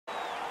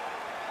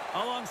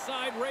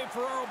Alongside Ray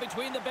Ferraro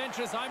between the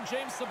benches, I'm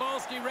James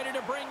Cebulski, ready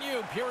to bring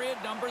you period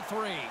number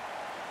 3.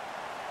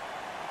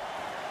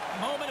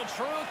 Moment of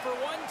truth for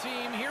one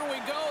team. Here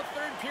we go.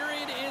 Third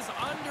period is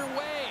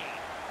underway.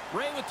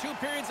 Ray, with 2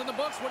 periods in the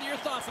books, what are your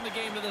thoughts on the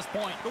game to this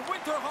point? The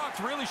Winterhawks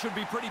really should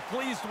be pretty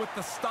pleased with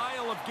the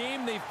style of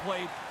game they've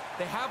played.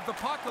 They have the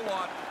puck a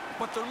lot,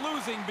 but they're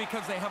losing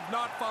because they have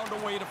not found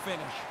a way to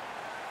finish.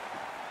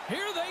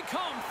 Here they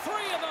come, 3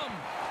 of them.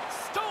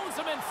 Stones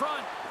them in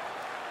front.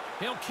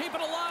 He'll keep it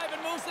alive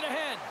and moves it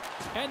ahead.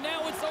 And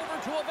now it's over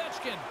to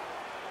Ovechkin.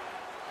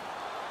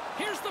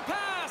 Here's the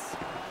pass.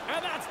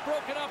 And that's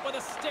broken up with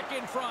a stick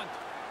in front.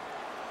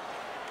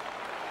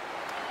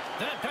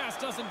 That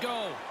pass doesn't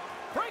go.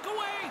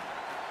 Breakaway.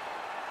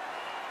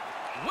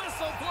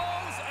 Whistle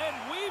blows, and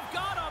we've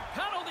got a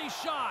penalty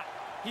shot.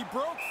 He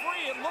broke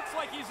free. It looks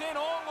like he's in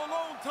all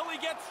alone till he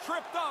gets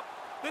tripped up.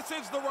 This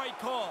is the right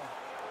call.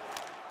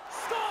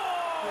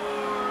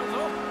 Scores!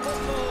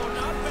 Oh,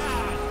 not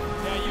bad.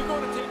 Yeah, you go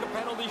to take a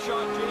penalty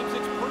shot, James.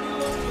 It's pretty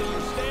lonely.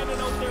 You're standing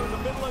out there in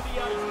the middle of the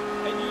ice,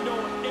 and you know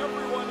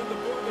everyone in the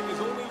building is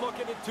only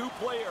looking at 2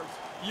 players,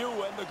 you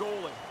and the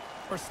goalie.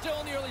 We're still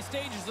in the early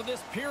stages of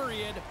this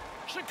period.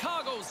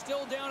 Chicago's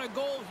still down a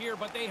goal here,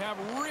 but they have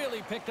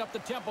really picked up the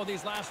tempo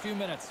these last few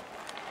minutes.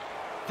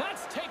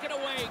 That's taken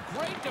away.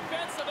 Great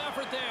defensive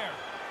effort there.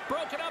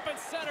 Broken up at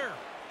center.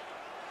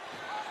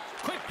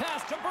 Quick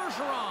pass to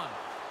Bergeron.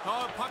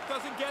 Oh, puck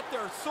doesn't get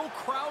there. So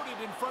crowded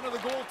in front of the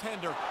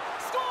goaltender.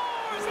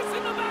 Scores! It's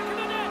in the back of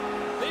the net.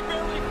 They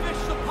barely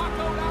fished the puck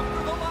out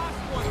after the last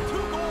one.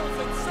 2 goals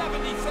in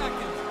 70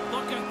 seconds.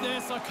 Look at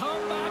this. A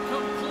comeback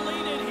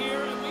completed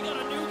here, and we got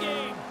a new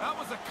game. That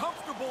was a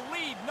comfortable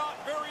lead not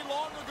very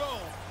long ago.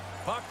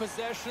 Puck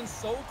possession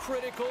so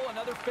critical.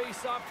 Another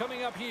face-off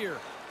coming up here.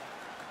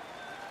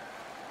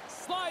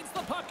 Slides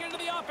the puck into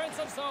the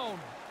offensive zone.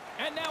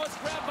 And now it's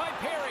grabbed by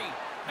Perry.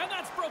 And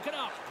that's broken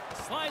up.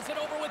 Slides it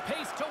over with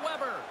pace to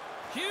Weber.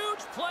 Huge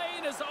play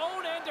in his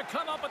own end to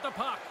come up with the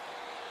puck.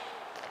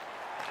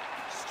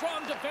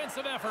 Strong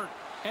defensive effort.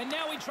 And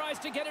now he tries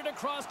to get it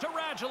across to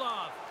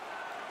Radulov.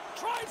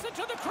 Drives it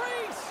to the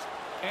crease.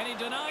 And he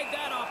denied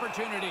that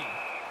opportunity.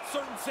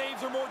 Certain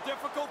saves are more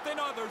difficult than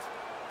others.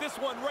 This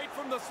one right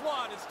from the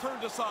slot is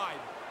turned aside.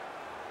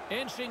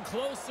 Inching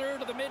closer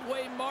to the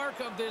midway mark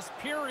of this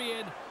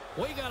period.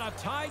 We got a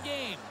tie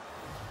game.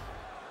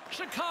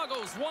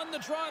 Chicago's won the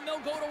draw, and they'll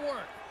go to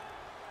work.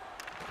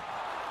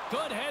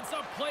 Good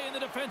heads-up play in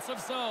the defensive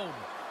zone.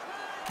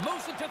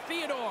 Moves it to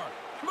Theodore.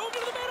 Move to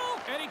the middle,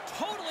 and he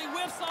totally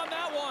whiffs on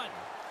that one.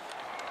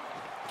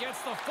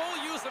 Gets the full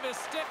use of his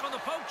stick on the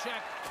poke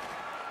check.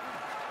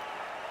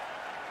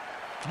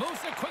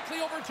 Moves it quickly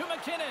over to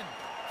McKinnon.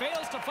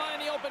 Fails to find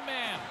the open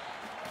man.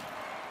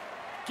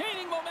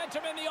 Gaining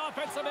momentum in the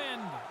offensive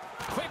end.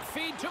 Quick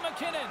feed to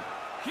McKinnon.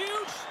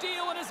 Huge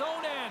steal in his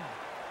own end.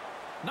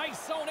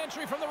 Nice zone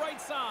entry from the right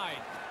side.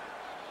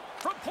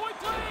 From point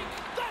blank,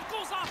 that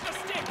goes off the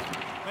stick.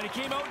 And he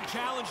came out and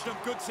challenged him.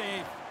 Good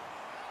save.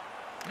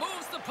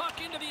 Moves the puck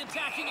into the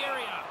attacking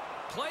area.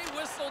 Play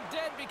whistle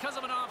dead because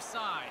of an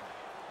offside.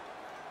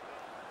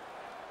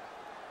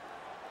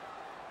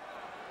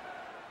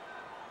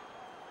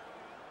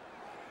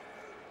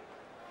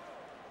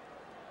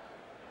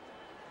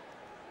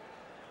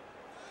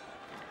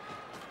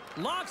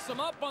 Locks them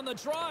up on the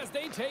draw as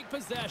they take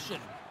possession.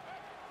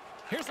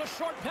 Here's a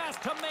short pass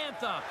to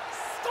Mantha.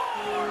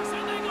 Scores,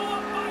 and they go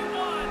up by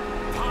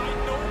 1.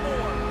 Tied no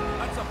more.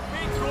 That's a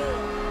big goal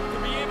to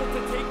be able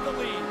to take the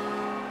lead.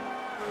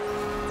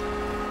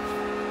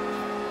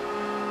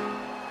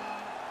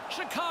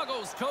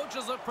 Chicago's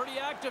coaches look pretty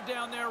active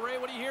down there. Ray,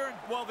 what are you hearing?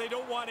 Well, they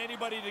don't want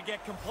anybody to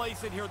get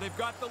complacent here. They've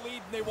got the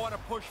lead, and they want to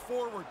push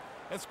forward.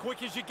 As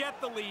quick as you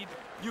get the lead,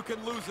 you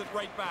can lose it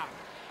right back.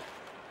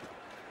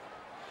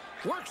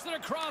 Works it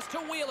across to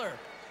Wheeler.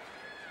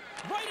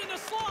 Right in the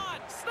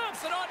slot.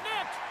 Snaps it on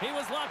net. He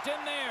was locked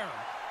in there.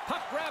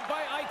 Puck grabbed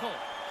by Eichel.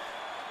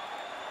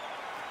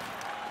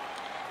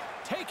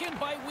 Taken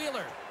by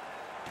Wheeler.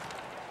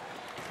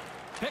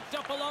 Picked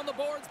up along the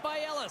boards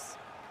by Ellis.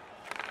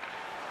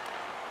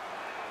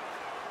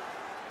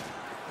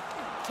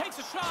 Takes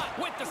a shot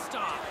with the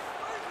stop.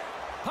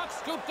 Puck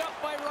scooped up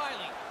by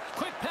Riley.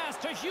 Quick pass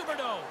to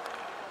Huberdeau.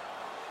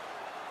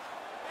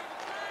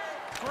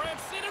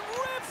 Grips it and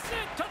rips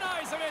it.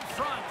 Denies him in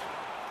front.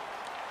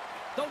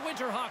 The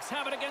Winterhawks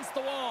have it against the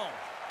wall.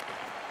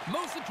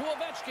 Moves it to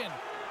Ovechkin.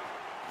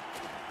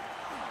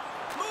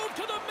 Move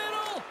to the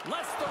middle.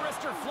 Lets the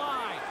wrister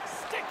fly.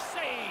 Stick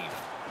save.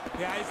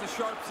 Yeah, it's a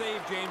sharp save,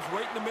 James.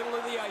 Right in the middle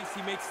of the ice,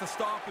 he makes the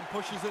stop and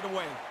pushes it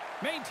away.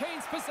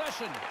 Maintains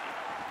possession.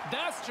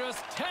 That's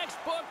just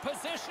textbook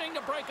positioning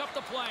to break up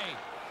the play.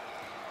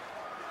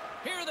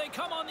 Here they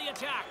come on the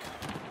attack.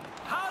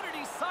 How did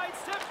he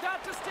sidestep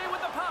that to stay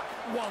with the puck?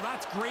 Well,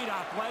 that's great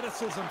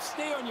athleticism.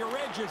 Stay on your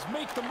edges.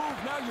 Make the move.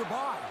 Now you're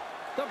by.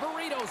 The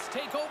Burritos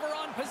take over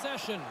on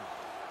possession.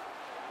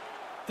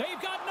 They've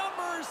got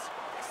numbers.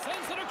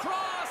 Sends it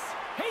across.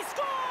 He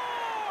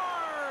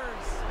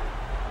scores!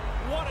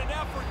 What an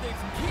effort. They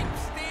keep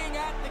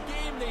staying at the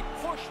game. They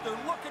push. They're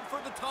looking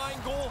for the tying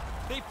goal.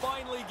 They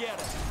finally get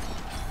it.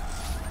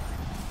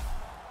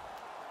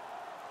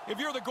 If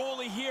you're the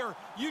goalie here,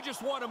 you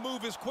just want to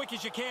move as quick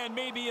as you can.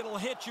 Maybe it'll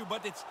hit you,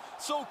 but it's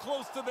so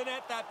close to the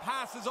net that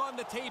pass is on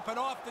the tape and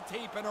off the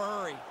tape in a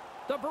hurry.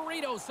 The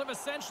Burritos have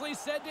essentially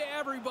said to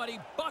everybody,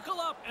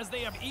 buckle up as they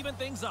have evened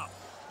things up.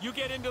 You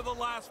get into the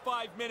last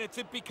 5 minutes,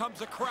 it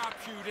becomes a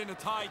crapshoot in a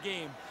tie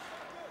game.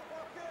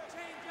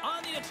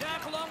 On the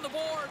attack along the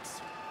boards.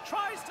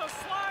 Tries to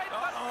slide,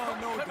 but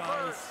no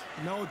convert. dice.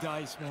 No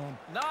dice, man.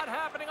 Not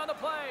happening on the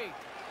play.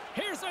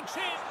 Here's a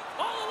chance.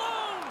 All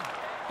alone.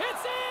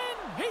 It's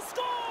in. He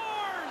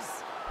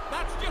scores.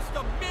 That's just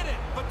a minute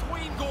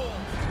between goals.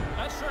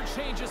 That sure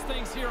changes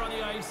things here on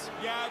the ice.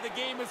 Yeah, the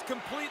game has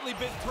completely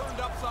been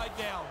turned upside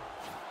down.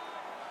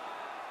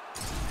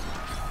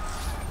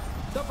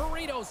 The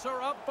Burritos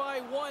are up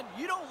by 1.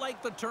 You don't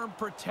like the term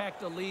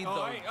protect a lead,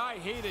 though. I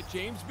hate it,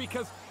 James,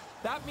 because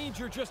that means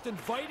you're just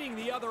inviting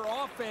the other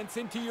offense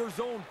into your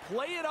zone.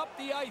 Play it up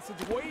the ice.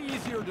 It's way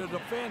easier to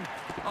defend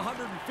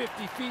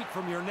 150 feet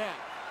from your net.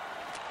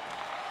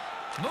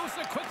 Moves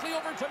it quickly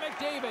over to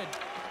McDavid.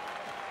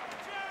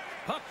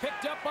 Puck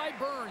picked up by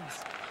Burns.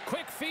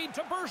 Quick feed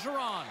to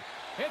Bergeron.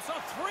 It's a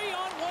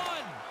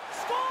 3-on-1.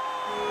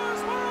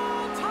 Scores! We're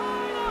all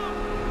tied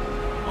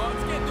up! Well,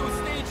 it's getting to a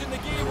stage in the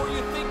game where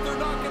you think they're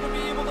not going to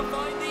be able to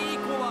find the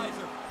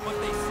equalizer. But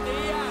they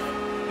stay at it,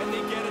 and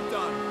they get it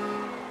done.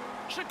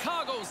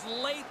 Chicago's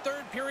late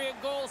third-period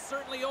goal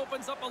certainly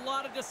opens up a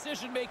lot of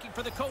decision-making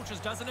for the coaches,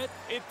 doesn't it?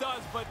 It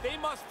does, but they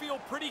must feel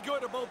pretty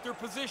good about their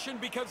position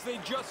because they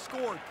just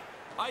scored.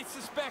 I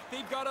suspect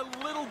they've got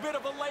a little bit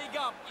of a leg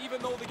up,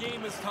 even though the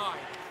game is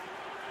tied.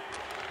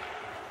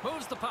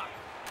 Moves the puck.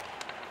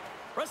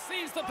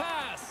 Receives the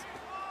pass.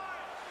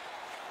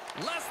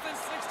 Less than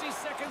 60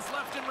 seconds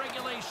left in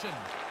regulation.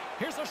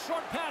 Here's a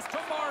short pass to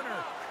Marner.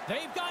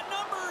 They've got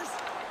numbers.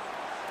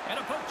 And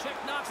a poke check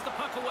knocks the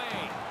puck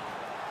away.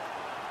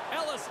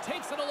 Ellis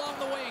takes it along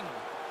the wing.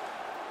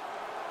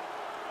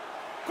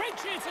 Great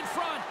chance in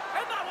front,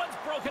 and that one's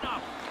broken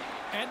up.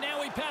 And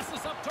now he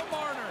passes up to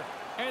Marner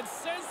and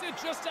sends it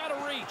just out of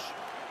reach.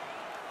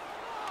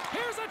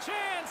 Here's a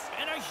chance,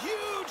 and a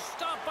huge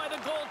stop by the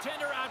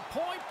goaltender at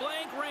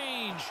point-blank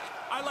range.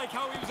 I like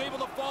how he was able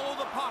to follow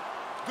the puck.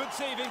 Good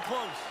save in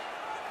close.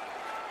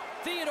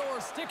 Theodore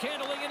stick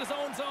handling in his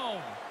own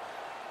zone.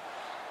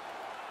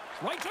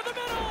 Right to the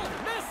middle,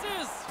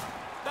 misses.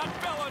 That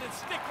fell on his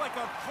stick like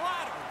a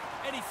platter,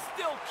 and he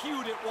still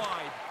cued it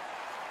wide.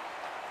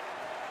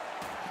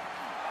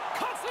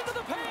 Cuts into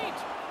the paint.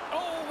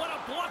 Oh, what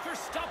a blocker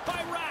stop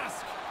by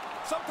Rask.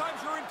 Sometimes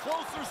you're in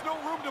close, there's no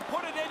room to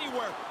put it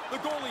anywhere. The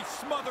goalie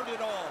smothered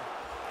it all.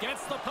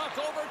 Gets the puck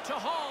over to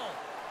Hall.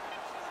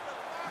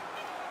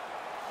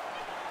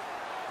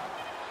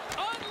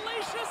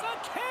 Unleashes a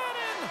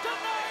cannon.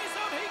 Denies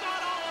him. He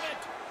got all of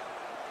it.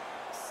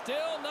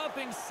 Still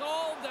nothing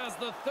solved as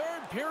the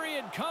third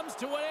period comes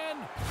to an end.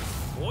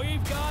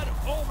 We've got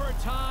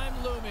overtime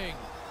looming.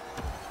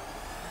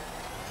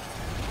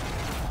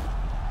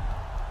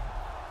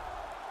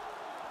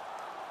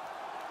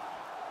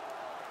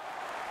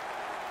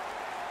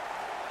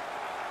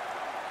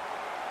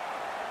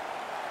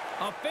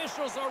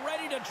 Officials are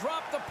ready to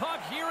drop the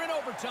puck here in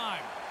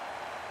overtime.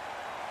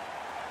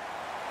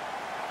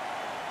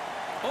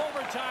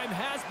 Overtime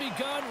has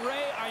begun.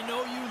 Ray, I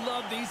know you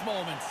love these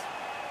moments.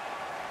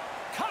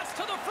 Cuts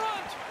to the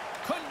front.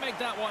 Couldn't make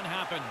that one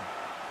happen.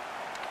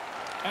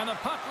 And the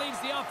puck leaves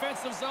the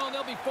offensive zone.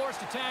 They'll be forced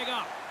to tag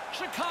up.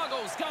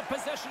 Chicago's got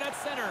possession at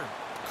center.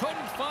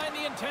 Couldn't find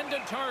the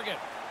intended target.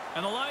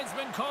 And the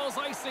linesman calls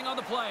icing on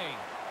the play.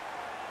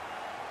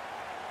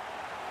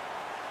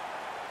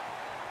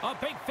 A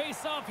big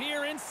face-off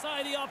here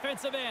inside the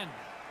offensive end.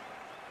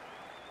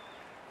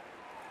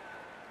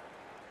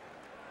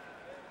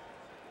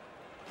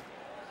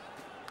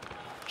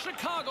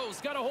 Chicago's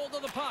got a hold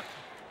of the puck.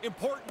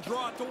 Important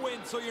draw to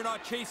win so you're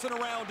not chasing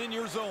around in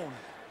your zone.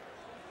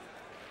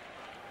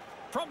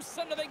 From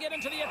center they get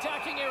into the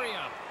attacking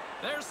area.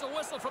 There's the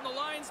whistle from the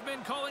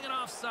linesman calling an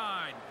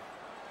offside.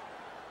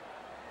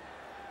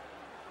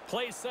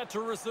 Play set to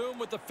resume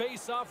with the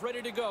face-off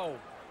ready to go.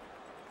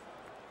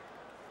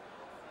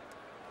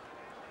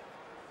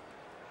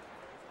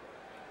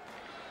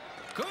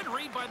 Good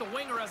read by the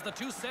winger as the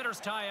two centers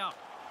tie up.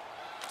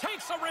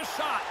 Takes a wrist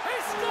shot.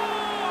 He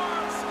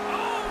scores!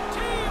 OT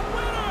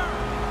winner!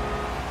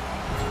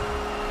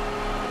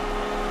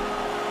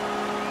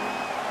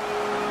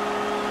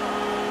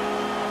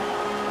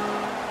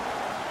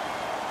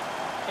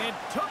 It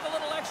took a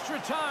little extra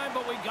time,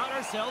 but we got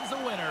ourselves a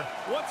winner.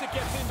 Once it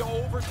gets into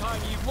overtime,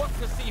 you look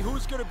to see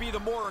who's going to be the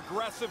more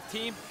aggressive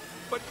team.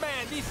 But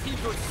man, these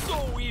teams are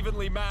so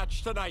evenly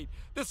matched tonight.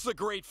 This is a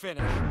great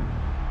finish.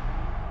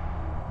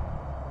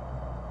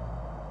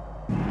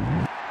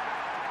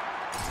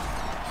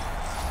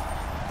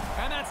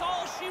 And that's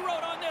all she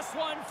wrote on this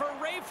one for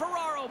Ray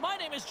Ferraro. My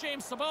name is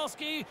James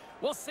Cebulski.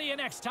 We'll see you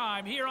next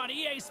time here on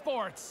EA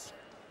Sports.